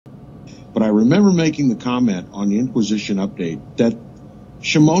But I remember making the comment on the Inquisition update that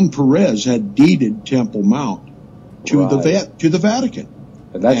Shimon Peres had deeded Temple Mount to the Vatican.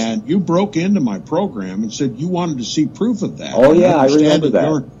 And you broke into my program and said you wanted to see proof of that. Oh, yeah, I remember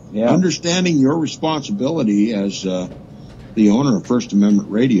that. Understanding your responsibility as the owner of First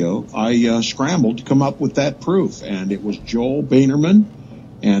Amendment Radio, I scrambled to come up with that proof. And it was Joel Boehnerman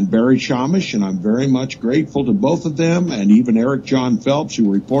and Barry Shamish, and I'm very much grateful to both of them, and even Eric John Phelps,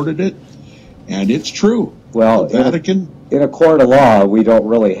 who reported it. And it's true. Well, the Vatican, in a court of law, we don't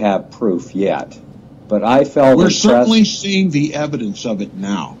really have proof yet. But I felt we're certainly seeing the evidence of it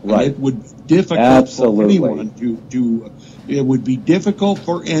now. Right. And it would be difficult for anyone it would be difficult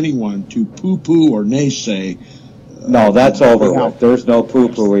for anyone to poo-poo or naysay. No, that's over with. There's no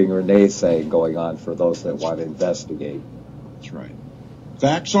poo-pooing or naysaying going on for those that want to investigate. That's right.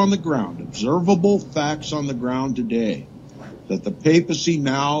 Facts on the ground, observable facts on the ground today, that the papacy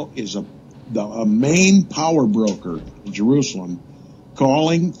now is a main power broker in Jerusalem,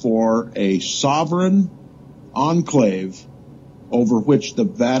 calling for a sovereign enclave over which the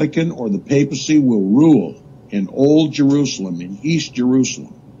Vatican or the papacy will rule in Old Jerusalem, in East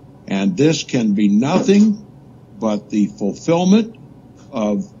Jerusalem. And this can be nothing but the fulfillment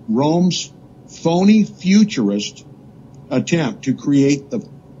of Rome's phony futurist attempt to create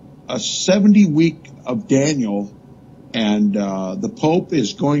a 70-week of Daniel. And the Pope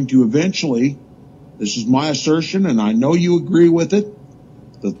is going to eventually, this is my assertion, and I know you agree with it,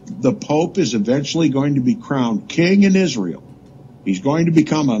 the Pope is eventually going to be crowned king in Israel. He's going to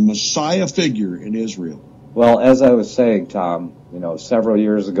become a Messiah figure in Israel. Well, as I was saying, Tom, several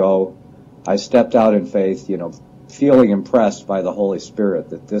years ago, I stepped out in faith, feeling impressed by the Holy Spirit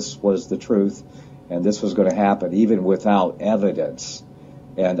that this was the truth and this was going to happen even without evidence.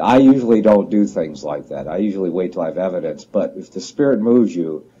 And I usually don't do things like that. I usually wait till I have evidence. But if the Spirit moves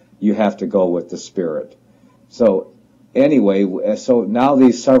you, you have to go with the Spirit. So anyway, so now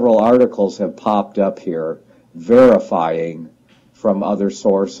these several articles have popped up here verifying from other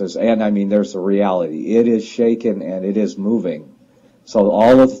sources. And I mean, there's the reality. It is shaken and it is moving. So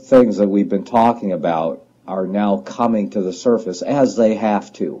all of the things that we've been talking about are now coming to the surface as they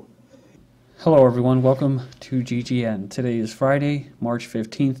have to. Hello everyone, welcome to GGN. Today is Friday, March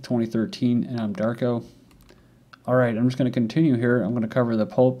 15th, 2013, and I'm Darko. Alright, I'm just going to continue here. I'm going to cover the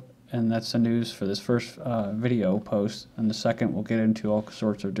Pope, and that's the news for this first video post. And the second, we'll get into all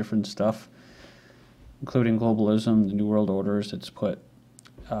sorts of different stuff, including globalism, the New World Order as it's put,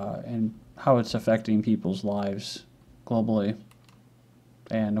 and how it's affecting people's lives globally.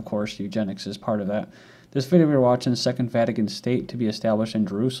 And of course, eugenics is part of that. This video we're watching, Second Vatican State to be established in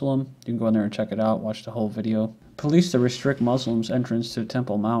Jerusalem. You can go in there and check it out, watch the whole video. Police to restrict Muslims' entrance to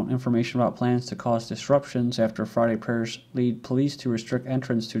Temple Mount. Information about plans to cause disruptions after Friday prayers lead police to restrict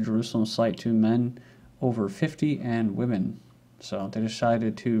entrance to Jerusalem site to men over 50 and women. So they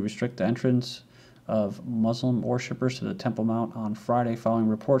decided to restrict the entrance of Muslim worshippers to the Temple Mount on Friday following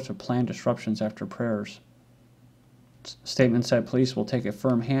reports of planned disruptions after prayers. Statement said police will take a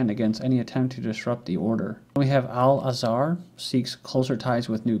firm hand against any attempt to disrupt the order. We have Al-Azhar seeks closer ties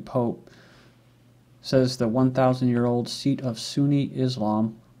with new Pope. Says the 1,000-year-old seat of Sunni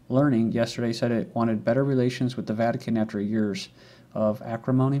Islam learning yesterday said it wanted better relations with the Vatican after years of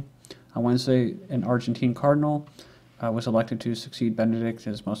acrimony. On Wednesday, an Argentine cardinal was elected to succeed Benedict.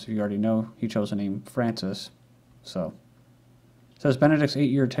 As most of you already know, he chose the name Francis. So, it says Benedict's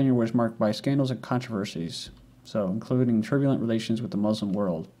 8-year tenure was marked by scandals and controversies, so including turbulent relations with the Muslim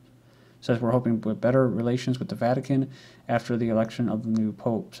world. Says we're hoping for better relations with the Vatican after the election of the new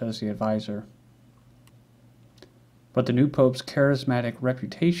Pope, says the advisor. But the new Pope's charismatic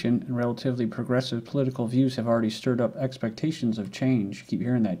reputation and relatively progressive political views have already stirred up expectations of change. You keep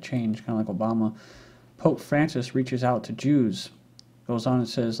hearing that change, kind of like Obama. Pope Francis reaches out to Jews. Goes on and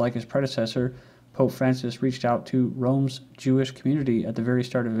says, like his predecessor, Pope Francis reached out to Rome's Jewish community at the very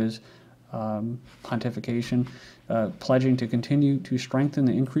start of his pontification, pledging to continue to strengthen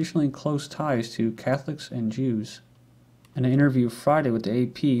the increasingly close ties to Catholics and Jews. In an interview Friday with the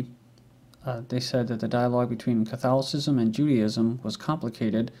AP, they said that the dialogue between Catholicism and Judaism was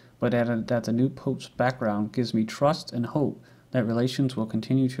complicated, but added that the new Pope's background gives me trust and hope that relations will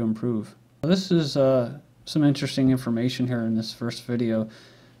continue to improve. This is some interesting information here in this first video.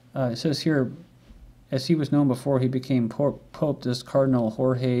 It says here, as he was known before he became Pope, this Cardinal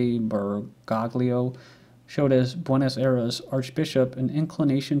Jorge Bergoglio showed as Buenos Aires Archbishop an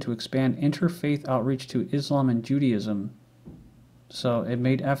inclination to expand interfaith outreach to Islam and Judaism. So it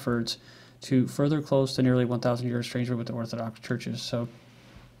made efforts to further close the nearly 1,000-year estrangement with the Orthodox churches. So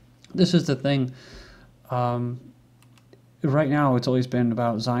this is the thing. right now it's always been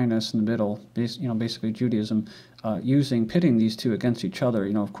about Zionists in the middle, basically Judaism, pitting these two against each other.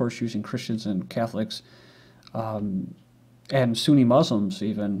 Of course, using Christians and Catholics, and Sunni Muslims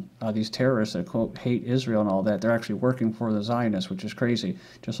even, these terrorists that quote hate Israel and all that. They're actually working for the Zionists, which is crazy.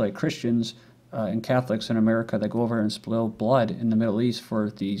 Just like Christians and Catholics in America that go over and spill blood in the Middle East for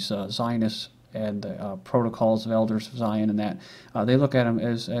these Zionists and protocols of elders of Zion, and that they look at them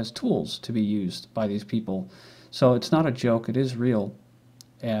as tools to be used by these people. So it's not a joke, it is real.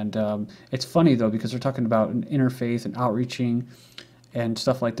 And it's funny, though, because they're talking about an interfaith and outreaching and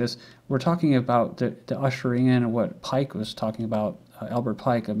stuff like this. We're talking about the ushering in of what Pike was talking about, Albert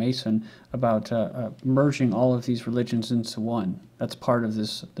Pike, a Mason, about merging all of these religions into one. That's part of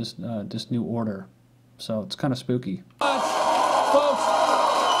this new order. So it's kind of spooky. Folks,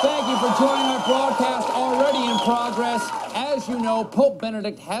 thank you for joining our broadcast already in progress. As you know, Pope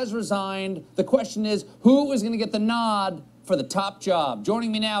Benedict has resigned. The question is, who is going to get the nod for the top job?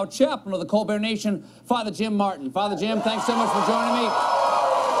 Joining me now, chaplain of the Colbert Nation, Father Jim Martin. Father Jim, thanks so much for joining me.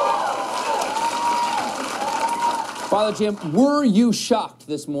 Father Jim, were you shocked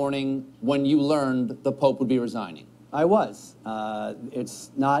this morning when you learned the Pope would be resigning? I was.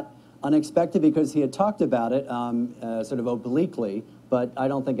 It's not unexpected because he had talked about it sort of obliquely, but I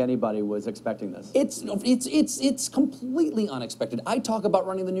don't think anybody was expecting this. It's completely unexpected. I talk about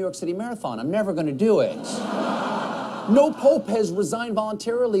running the New York City Marathon. I'm never going to do it. No pope has resigned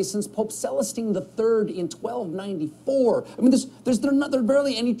voluntarily since Pope Celestine III in 1294. I mean, there are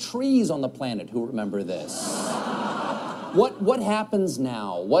barely any trees on the planet who remember this. What happens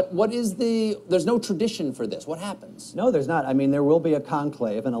now? There's no tradition for this. What happens? No, there's not. I mean, there will be a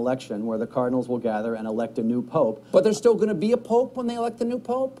conclave, an election, where the cardinals will gather and elect a new pope. But there's still going to be a pope when they elect the new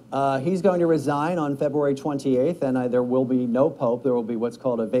pope? He's going to resign on February 28th, and there will be no pope. There will be what's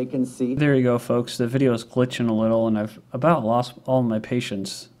called a vacant seat. There you go, folks. The video is glitching a little, and I've about lost all my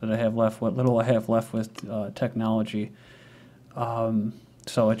patience that I have left, what little I have left with technology.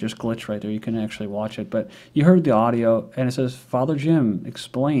 So it just glitched right there. You can actually watch it. But you heard the audio, and it says, Father Jim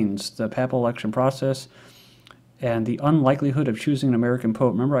explains the papal election process and the unlikelihood of choosing an American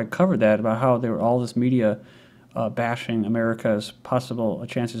pope. Remember, I covered that about how there were all this media bashing America's possible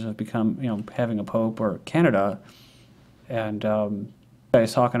chances of having a pope, or Canada. And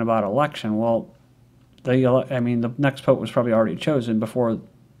guys talking about election. Well, the next pope was probably already chosen before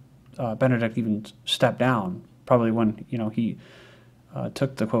Benedict even stepped down. Probably when he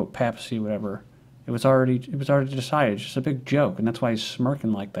took the quote papacy, whatever. It was already decided. It's just a big joke, and that's why he's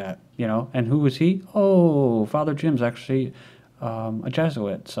smirking like that, And who was he? Oh, Father Jim's actually a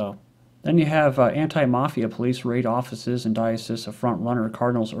Jesuit. So then you have anti-mafia police raid offices and diocese of frontrunner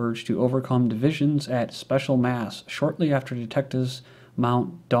cardinals urged to overcome divisions at special mass shortly after detectives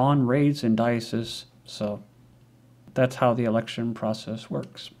mount dawn raids in diocese. So that's how the election process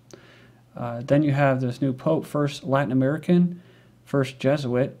works. Then you have this new pope, first Latin American, first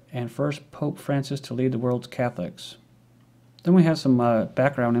Jesuit, and first Pope Francis to lead the world's Catholics. Then we have some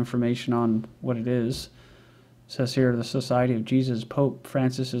background information on what it is. It says here, the Society of Jesus, Pope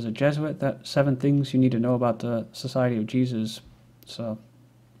Francis is a Jesuit. 7 things you need to know about the Society of Jesus. So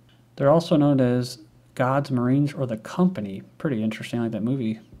they're also known as God's Marines, or the Company. Pretty interesting, like that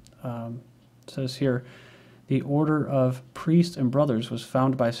movie. It says here, the Order of Priests and Brothers was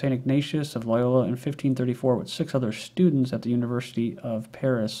founded by St. Ignatius of Loyola in 1534 with 6 other students at the University of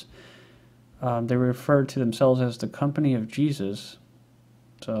Paris. They referred to themselves as the Company of Jesus.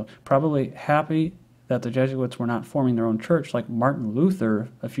 So probably happy that the Jesuits were not forming their own church like Martin Luther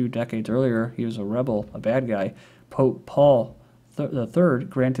a few decades earlier. He was a rebel, a bad guy. Pope Paul III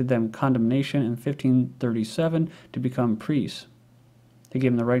granted them condemnation in 1537 to become priests. They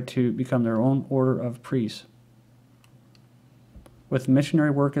gave them the right to become their own order of priests. With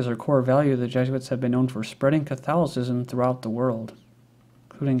missionary work as their core value, the Jesuits have been known for spreading Catholicism throughout the world,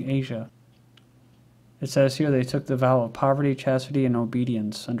 including Asia. It says here they took the vow of poverty, chastity, and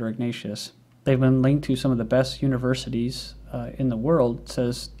obedience under Ignatius. They've been linked to some of the best universities in the world. It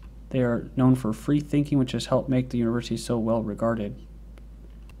says they are known for free thinking, which has helped make the university so well regarded.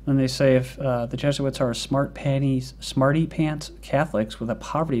 And they say if the Jesuits are smarty pants Catholics with a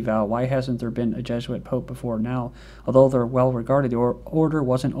poverty vow, why hasn't there been a Jesuit pope before now? Although they're well regarded, the order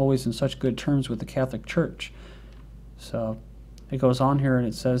wasn't always in such good terms with the Catholic Church. So it goes on here, and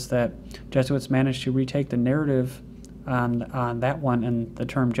it says that Jesuits managed to retake the narrative on that one, and the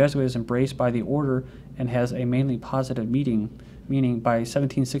term Jesuit is embraced by the order and has a mainly positive meaning by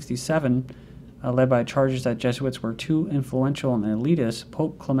 1767, led by charges that Jesuits were too influential and elitist,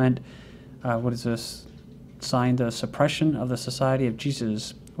 Pope Clement, signed the suppression of the Society of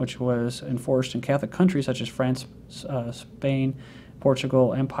Jesus which was enforced in Catholic countries such as France, Spain,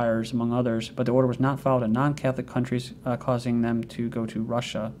 Portugal, empires, among others, but the order was not followed in non-Catholic countries, causing them to go to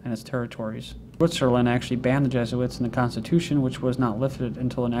Russia and its territories. Switzerland actually banned the Jesuits in the Constitution, which was not lifted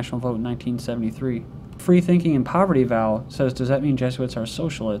until a national vote in 1973. Free Thinking and Poverty Vow says, does that mean Jesuits are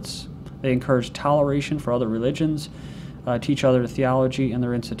socialists? They encourage toleration for other religions, teach other theology in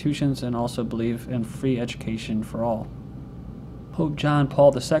their institutions, and also believe in free education for all. Pope John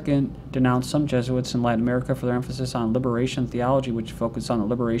Paul II denounced some Jesuits in Latin America for their emphasis on liberation theology, which focused on the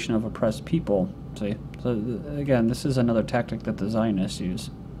liberation of oppressed people. See? So again, this is another tactic that the Zionists use.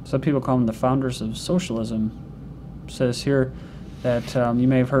 Some people call them the founders of socialism. It says here that you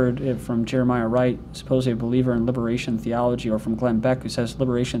may have heard it from Jeremiah Wright, supposedly a believer in liberation theology, or from Glenn Beck, who says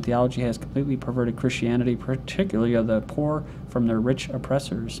liberation theology has completely perverted Christianity, particularly of the poor, from their rich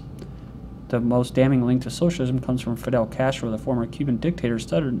oppressors. The most damning link to socialism comes from Fidel Castro, the former Cuban dictator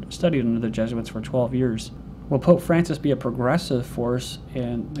studied under the Jesuits for 12 years. Will Pope Francis be a progressive force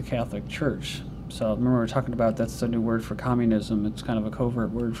in the Catholic Church? So remember, we were talking about that's the new word for communism. It's kind of a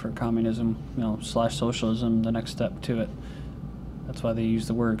covert word for communism, slash socialism, the next step to it. That's why they use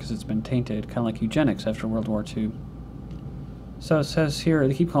the word, because it's been tainted, kind of like eugenics after World War II. So it says here,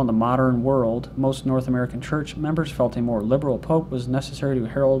 they keep calling the modern world. Most North American church members felt a more liberal pope was necessary to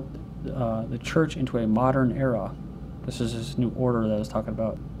herald the church into a modern era. This is this new order that I was talking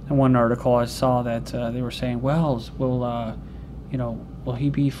about. In one article I saw that they were saying, well, will he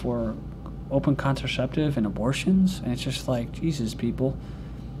be for open contraceptive and abortions? And it's just like, Jesus, people.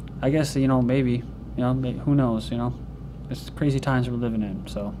 I guess, maybe, who knows, It's crazy times we're living in,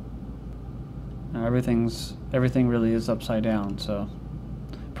 so everything really is upside down, so.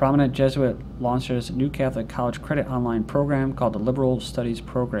 Prominent Jesuit launches a new Catholic college credit online program called the Liberal Studies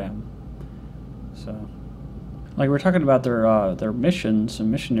Program. So, like we're talking about their missions and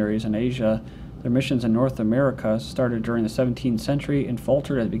missionaries in Asia. Their missions in North America started during the 17th century and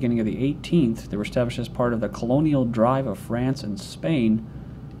faltered at the beginning of the 18th. They were established as part of the colonial drive of France and Spain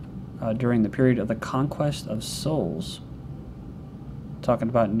during the period of the conquest of souls. Talking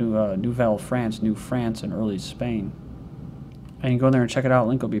about Nouvelle France, New France, and early Spain. And you can go there and check it out.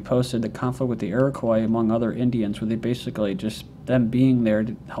 Link will be posted. The conflict with the Iroquois, among other Indians, where they basically just, them being there,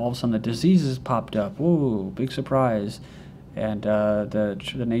 all of a sudden the diseases popped up. Whoa, big surprise. And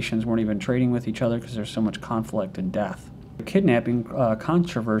the nations weren't even trading with each other because there's so much conflict and death. The kidnapping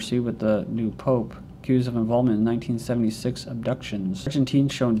controversy with the new pope, accused of involvement in 1976 abductions.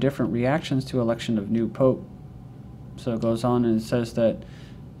 Argentines shown different reactions to election of new pope. So it goes on and it says that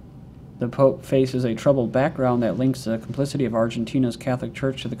the Pope faces a troubled background that links the complicity of Argentina's Catholic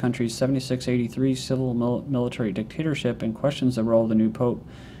Church to the country's 76-83 civil military dictatorship, and questions the role the new Pope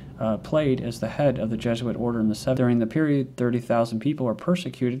played as the head of the Jesuit order in the 70s. During the period, 30,000 people were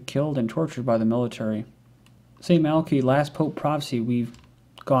persecuted, killed, and tortured by the military. St. Malachy, last Pope prophecy, we've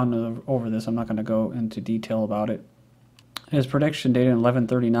gone over this. I'm not going to go into detail about it. His prediction, dated in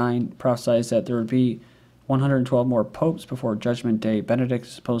 1139, prophesies that there would be 112 more popes before Judgment Day. Benedict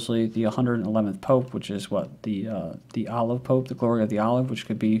is supposedly the 111th pope, which is what? The olive pope, the glory of the olive, which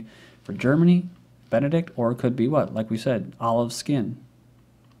could be for Germany, Benedict, or it could be what? Like we said, olive skin.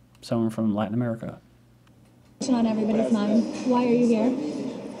 Someone from Latin America. On everybody's mind. Why are you here?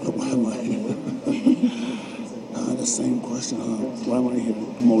 Why am I here? The same question, Why am I here?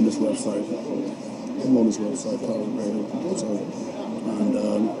 I'm on this website. Power Radio. And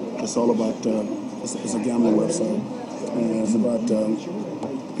it's all about, it's a gambling website. And it's about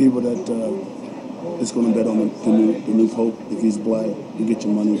people that is going to bet on the new pope. If he's black, you get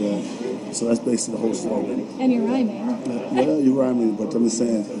your money back. So that's basically the whole slogan. And you're rhyming. Yeah, you're rhyming, but I'm just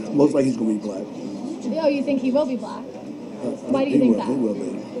saying, looks like he's going to be black. Oh, you think he will be black? Why do you think that? He will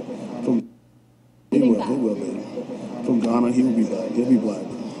be. He will be. From Ghana, he will be black. He'll be black.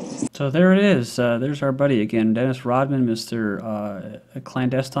 So there it is. There's our buddy again, Dennis Rodman, Mr.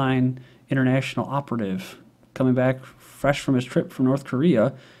 Clandestine International Operative, coming back fresh from his trip from North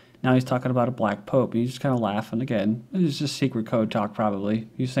Korea. Now he's talking about a black pope. He's just kind of laughing again. It's just secret code talk, probably.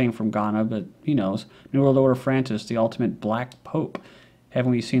 He's saying from Ghana, but he knows. New World Order Francis, the ultimate black pope.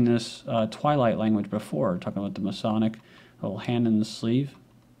 Haven't we seen this Twilight language before? Talking about the Masonic, little hand in the sleeve.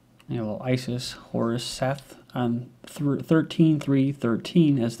 A little Isis, Horus, Seth. On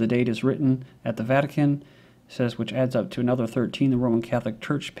 13/3/13, as the date is written at the Vatican, says, which adds up to another 13, the Roman Catholic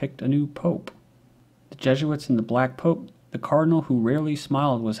Church picked a new pope. The Jesuits and the black pope, the cardinal who rarely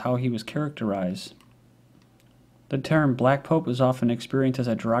smiled, was how he was characterized. The term black pope is often experienced as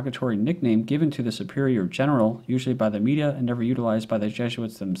a derogatory nickname given to the superior general, usually by the media and never utilized by the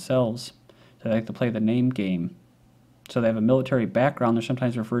Jesuits themselves. They like to play the name game. So they have a military background. They're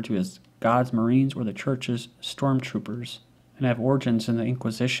sometimes referred to as God's Marines or the Church's Stormtroopers, and have origins in the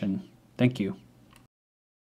Inquisition. Thank you.